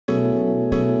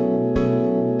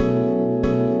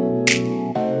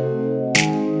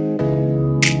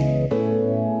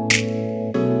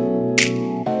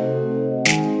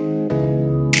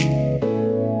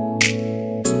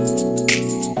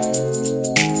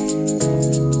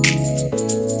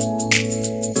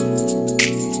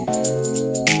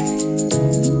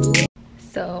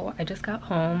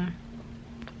home.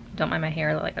 Don't mind my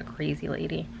hair, like a crazy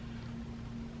lady.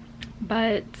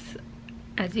 But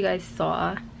as you guys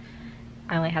saw,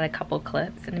 I only had a couple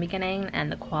clips in the beginning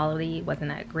and the quality wasn't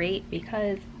that great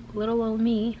because little old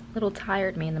me, little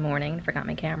tired me in the morning, forgot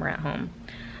my camera at home.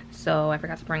 So I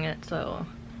forgot to bring it, so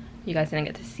you guys didn't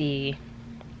get to see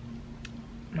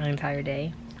my entire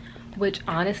day. Which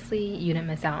honestly, you didn't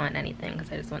miss out on anything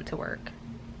because I just went to work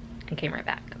and came right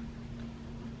back.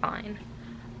 Fine.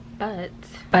 But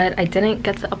I didn't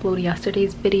get to upload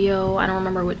yesterday's video. I don't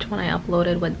remember which one I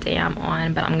uploaded, what day I'm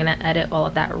on, but I'm gonna edit all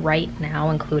of that right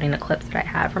now, including the clips that I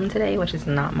have from today, which is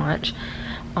not much.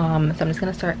 So I'm just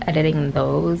gonna start editing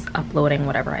those, uploading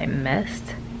whatever I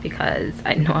missed because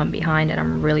I know I'm behind and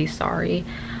I'm really sorry.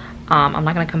 I'm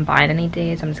not gonna combine any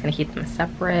days. I'm just gonna keep them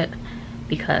separate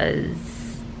because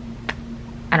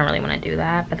I don't really want to do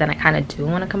that, but then I kind of do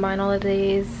want to combine all the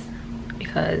days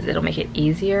because it'll make it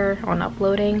easier on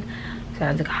uploading. So I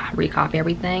have to recopy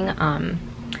everything. I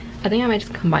think I might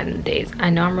just combine the days. I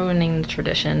know I'm ruining the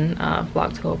tradition of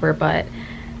Vlogtober, but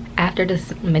after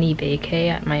this mini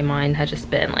vacay, my mind has just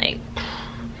been like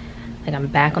I'm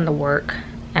back on the work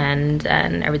and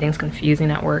everything's confusing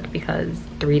at work because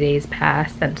 3 days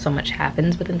pass and so much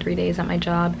happens within 3 days at my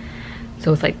job.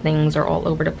 So it's like things are all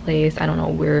over the place. I don't know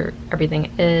where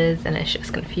everything is and it's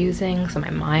just confusing. So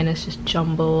my mind is just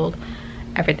jumbled.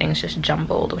 Everything's just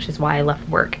jumbled, which is why I left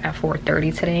work at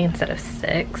 4:30 today instead of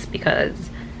 6 because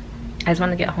I just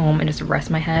wanted to get home and just rest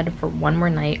my head for one more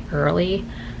night early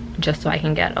just so I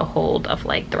can get a hold of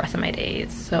like the rest of my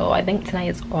days. So I think tonight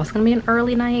is also gonna be an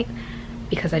early night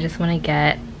because I just want to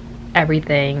get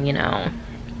everything, you know,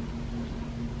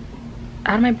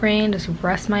 out of my brain, just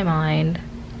rest my mind,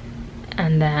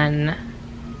 and then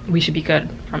we should be good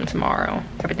from tomorrow.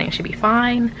 Everything should be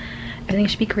fine. Everything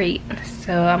should be great.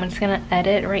 So I'm just gonna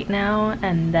edit right now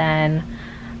and then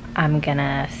I'm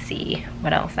gonna see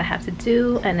what else I have to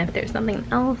do, and if there's nothing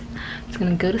else, I'm just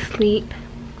gonna go to sleep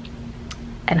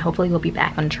and hopefully we'll be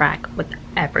back on track with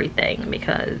everything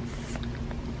because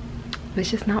it's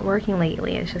just not working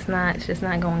lately. It's just not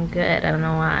going good. I don't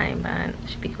know why, but it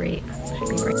should be great. It should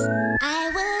be great.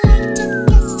 I would like to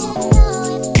get to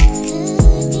know if I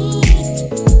could be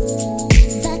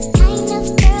the kind of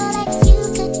girl that you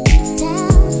could get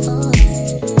down for.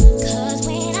 'Cause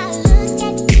when I look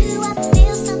at you, I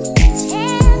feel something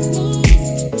tell me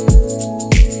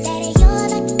that you're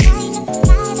the kind of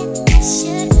guy that I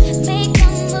should make a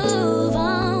move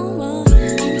on.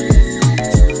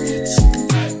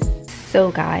 So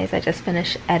guys, I just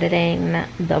finished editing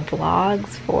the vlogs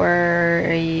for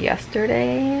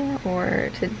yesterday or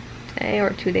today or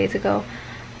 2 days ago.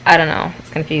 I don't know, it's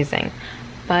confusing.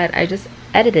 But I just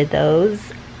edited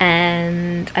those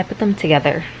and I put them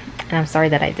together. And I'm sorry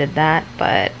that I did that,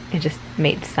 but it just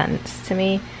made sense to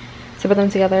me to put them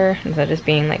together instead of just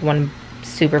being like one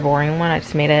super boring one. I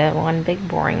just made it one big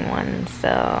boring one. So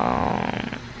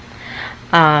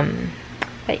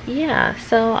but yeah,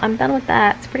 so I'm done with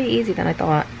that. It's pretty easy than I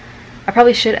thought. I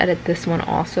probably should edit this one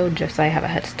also just so I have a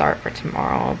head start for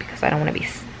tomorrow because I don't want to be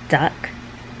stuck.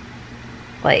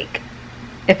 Like,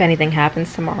 if anything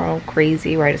happens tomorrow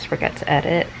crazy where I just forget to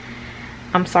edit.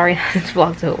 I'm sorry this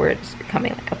Vlogtober is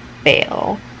becoming like a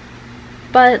fail.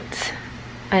 But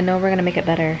I know we're going to make it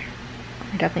better.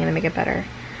 We're definitely going to make it better.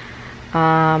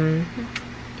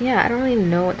 Yeah, I don't really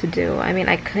know what to do. I mean,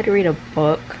 I could read a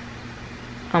book.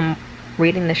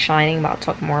 Reading The Shining, but I'll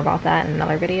talk more about that in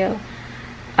another video.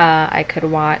 I could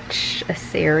watch a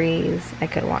series. I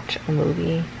could watch a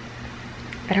movie.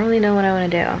 I don't really know what I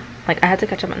want to do. Like, I had to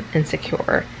catch up on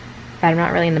Insecure, but I'm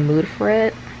not really in the mood for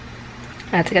it.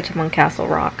 I had to catch up on Castle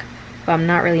Rock, but I'm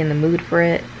not really in the mood for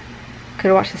it.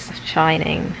 Could watch The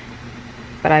Shining,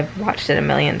 but I've watched it a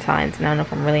million times and I don't know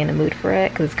if I'm really in the mood for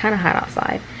it because it's kind of hot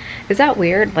outside. Is that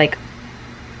weird? Like,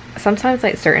 sometimes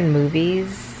like certain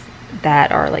movies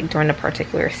that are like during a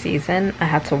particular season, I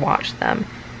have to watch them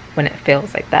when it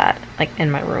feels like that, like in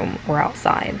my room or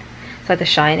outside. So like The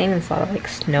Shining, it's a lot of like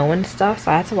snow and stuff,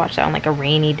 so I have to watch that on like a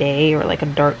rainy day or like a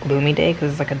dark gloomy day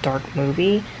because it's like a dark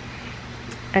movie.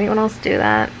 Anyone else do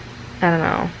that? I don't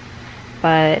know.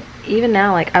 But even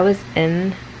now, like, I was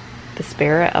in the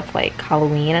spirit of like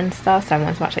Halloween and stuff, so I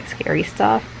wanted to watch like scary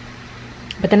stuff,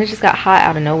 but then it just got hot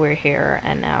out of nowhere here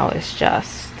and now it's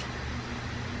just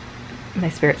my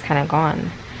spirit's kind of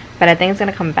gone. But I think it's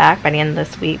gonna come back by the end of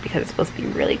this week because it's supposed to be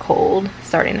really cold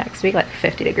starting next week, like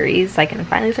 50 degrees, so I can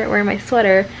finally start wearing my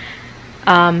sweater.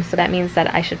 So that means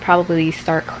that I should probably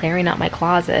start clearing out my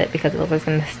closet because it looks like it's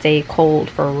gonna stay cold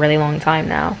for a really long time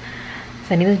now.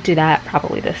 So I need to do that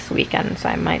probably this weekend, so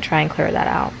I might try and clear that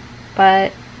out.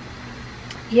 But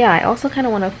yeah, I also kind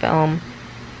of want to film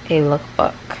a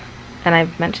lookbook, and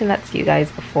I've mentioned that to you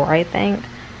guys before, I think,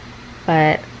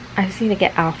 but I just need to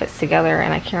get outfits together,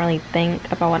 and I can't really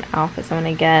think about what outfits I'm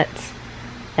gonna get,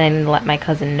 and let my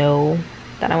cousin know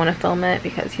that I want to film it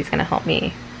because he's gonna help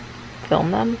me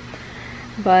film them.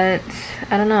 But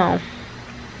I don't know.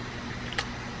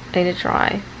 I need to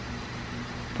try,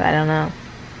 but I don't know.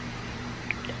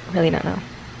 Really don't know.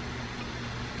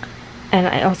 And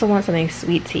I also want something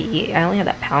sweet to eat. I only have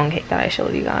that pound cake that I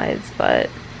showed you guys, but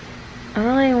I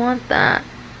don't really want that.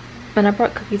 And I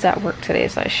brought cookies at work today,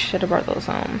 so I should have brought those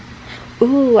home.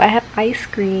 Ooh, I have ice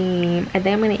cream. I think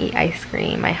I'm gonna eat ice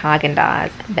cream. My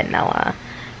Haagen-Dazs vanilla.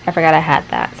 I forgot I had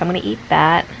that, so I'm gonna eat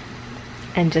that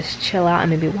and just chill out and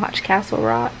maybe watch Castle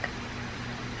Rock,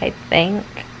 I think.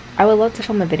 I would love to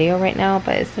film a video right now,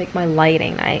 but it's like my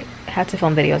lighting. I have to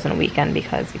film videos on a weekend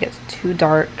because it gets too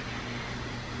dark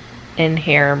in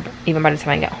here even by the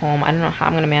time I get home. I don't know how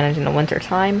I'm gonna manage in the winter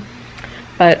time.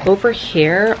 But over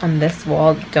here on this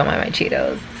wall, don't mind my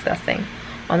Cheetos, disgusting.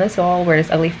 On this wall where this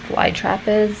ugly fly trap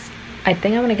is, I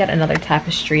think I'm gonna get another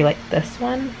tapestry like this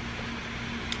one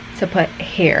to put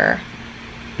here,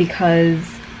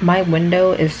 because my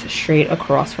window is straight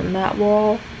across from that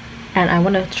wall, and I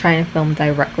want to try and film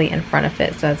directly in front of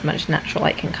it so as much natural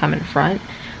light can come in front.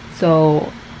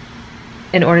 So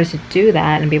in order to do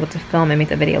that and be able to film and make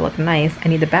the video look nice, I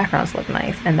need the backgrounds to look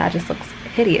nice, and that just looks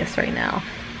hideous right now,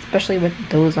 especially with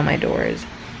those on my doors.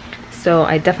 So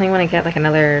I definitely want to get like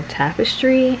another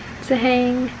tapestry to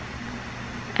hang,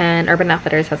 and Urban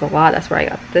Outfitters has a lot. That's where I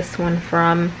got this one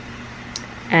from,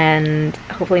 and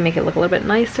hopefully make it look a little bit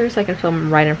nicer so I can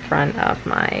film right in front of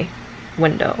my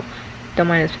window. Don't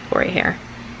mind this people right here,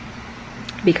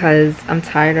 because I'm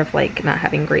tired of like not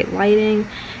having great lighting,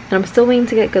 and I'm still waiting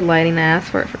to get good lighting. I asked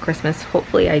for it for Christmas.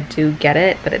 Hopefully I do get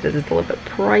it, but it is a little bit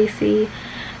pricey.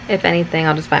 If anything,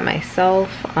 I'll just buy it myself,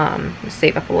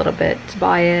 save up a little bit to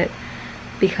buy it,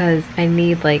 because I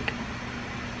need like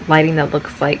lighting that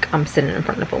looks like I'm sitting in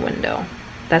front of a window.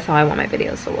 That's how I want my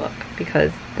videos to look,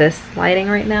 because this lighting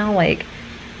right now, like,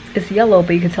 it's yellow,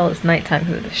 but you can tell it's nighttime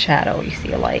because of the shadow. You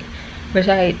see a light, which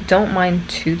I don't mind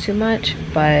too much,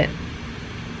 but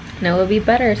no, it would be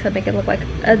better to make it look like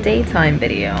a daytime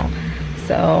video.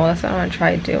 So that's what I'm gonna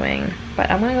try doing.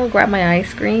 But I'm gonna go grab my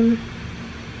ice cream,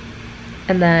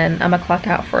 and then I'm gonna clock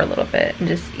out for a little bit and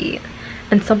just eat.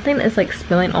 And something is like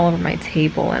spilling all over my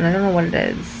table, and I don't know what it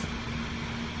is.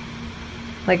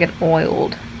 Like an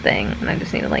oiled thing, and I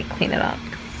just need to like clean it up.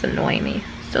 It's annoying me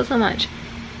still so much.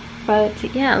 But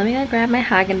yeah, let me go grab my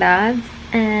Haagen-Dazs,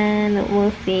 and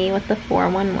we'll see what the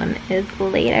 411 is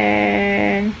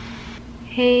later.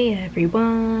 Hey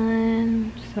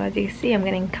everyone. So as you see, I'm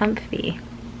getting comfy,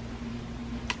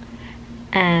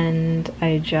 and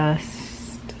I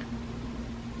just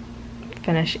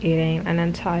finished eating an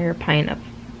entire pint of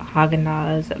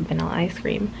Haagen-Dazs vanilla ice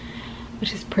cream,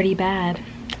 which is pretty bad,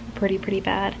 pretty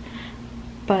bad.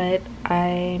 But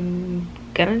I'm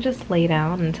gonna just lay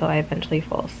down until I eventually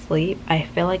fall asleep. I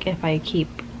feel like if I keep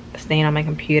staying on my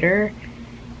computer,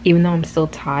 even though I'm still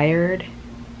tired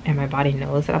and my body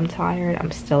knows that I'm tired,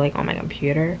 I'm still like on my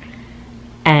computer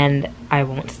and I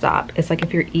won't stop. It's like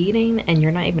if you're eating and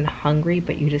you're not even hungry,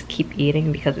 but you just keep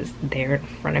eating because it's there in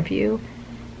front of you,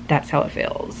 that's how it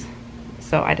feels.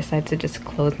 So I decided to just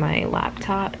close my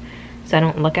laptop so I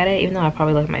don't look at it, even though I'll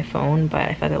probably look at my phone, but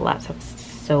I feel like the laptop's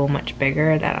so much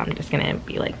bigger that I'm just gonna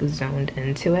be like zoned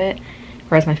into it.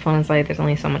 Whereas my phone is like, there's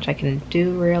only so much I can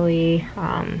do really.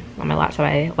 On my laptop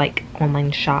I like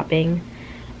online shopping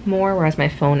more, whereas my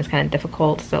phone is kind of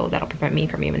difficult, so that'll prevent me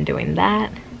from even doing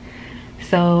that.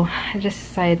 So I just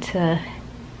decided to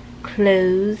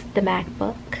close the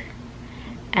MacBook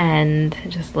and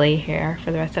just lay here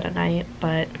for the rest of the night.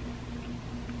 But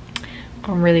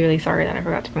I'm really sorry that I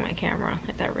forgot to bring my camera.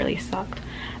 Like, that really sucked.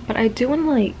 But I do want to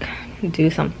like do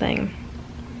something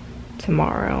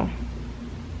tomorrow,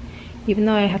 even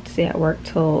though I have to stay at work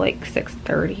till like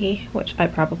 6:30, which I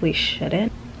probably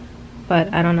shouldn't,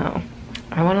 but I don't know.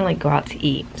 I want to like go out to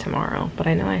eat tomorrow, but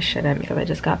I know I shouldn't because I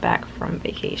just got back from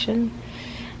vacation,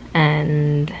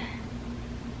 and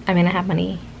I mean I have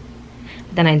money,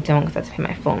 but then I don't because I have to pay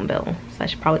my phone bill, so I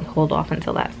should probably hold off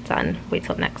until that's done, wait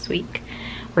till next week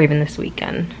or even this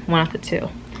weekend, one of the two.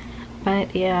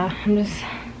 But yeah, I'm just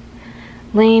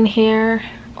laying here.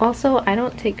 Also, I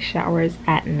don't take showers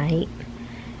at night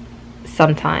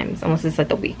sometimes, unless it's like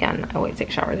the weekend. I always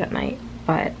take showers at night,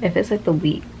 but if it's like the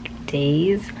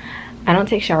weekdays, I don't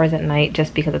take showers at night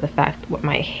just because of the fact with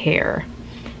my hair.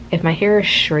 If my hair is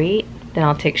straight, then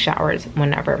I'll take showers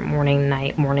whenever, morning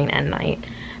and night.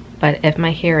 But if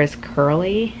my hair is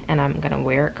curly and I'm gonna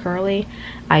wear it curly,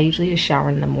 I usually just shower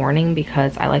in the morning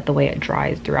because I like the way it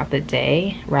dries throughout the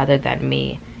day rather than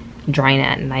me drying it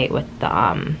at night with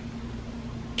the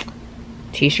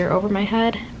t-shirt over my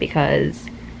head, because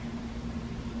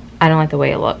I don't like the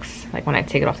way it looks like when I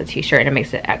take it off the t-shirt, and it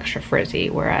makes it extra frizzy,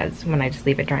 whereas when I just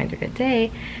leave it drying through the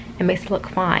day, it makes it look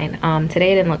fine.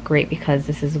 Today it didn't look great because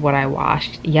this is what I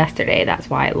washed yesterday. That's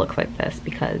why it looks like this,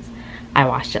 because I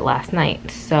washed it last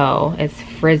night, so it's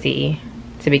frizzy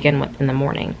to begin with in the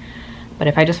morning. But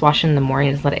if I just wash it in the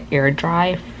morning, just let it air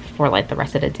dry for like the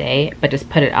rest of the day, but just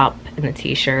put it up in the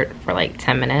t-shirt for like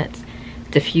 10 minutes,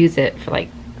 diffuse it for like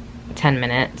 10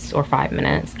 minutes or 5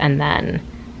 minutes, and then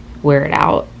wear it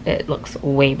out, it looks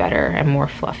way better and more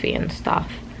fluffy and stuff.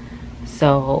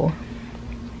 So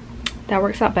that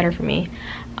works out better for me.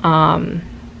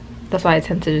 That's why I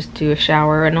tend to just do a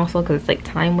shower, and also because it's like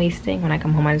time wasting. When I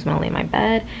come home, I just want to lay in my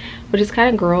bed, which is kind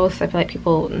of gross. I feel like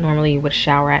people normally would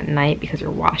shower at night because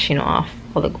you're washing off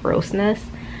all the grossness,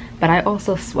 but I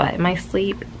also sweat in my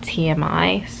sleep,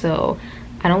 TMI, so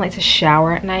I don't like to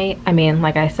shower at night. I mean,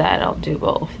 like I said, I'll do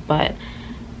both, but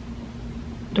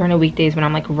during the weekdays when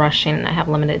I'm like rushing and I have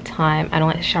limited time, I don't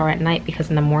like to shower at night because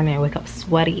in the morning I wake up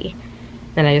sweaty.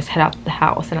 Then I just head out the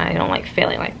house, and I don't like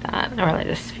feeling like that. I really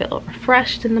just feel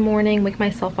refreshed in the morning, wake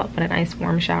myself up in a nice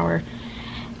warm shower,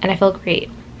 and I feel great.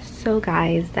 So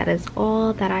guys, that is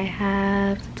all that I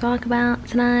have to talk about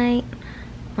tonight.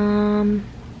 I'm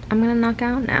gonna knock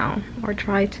out now, or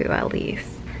try to at least.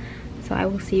 So I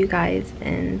will see you guys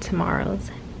in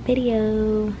tomorrow's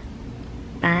video.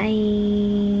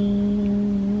 Bye.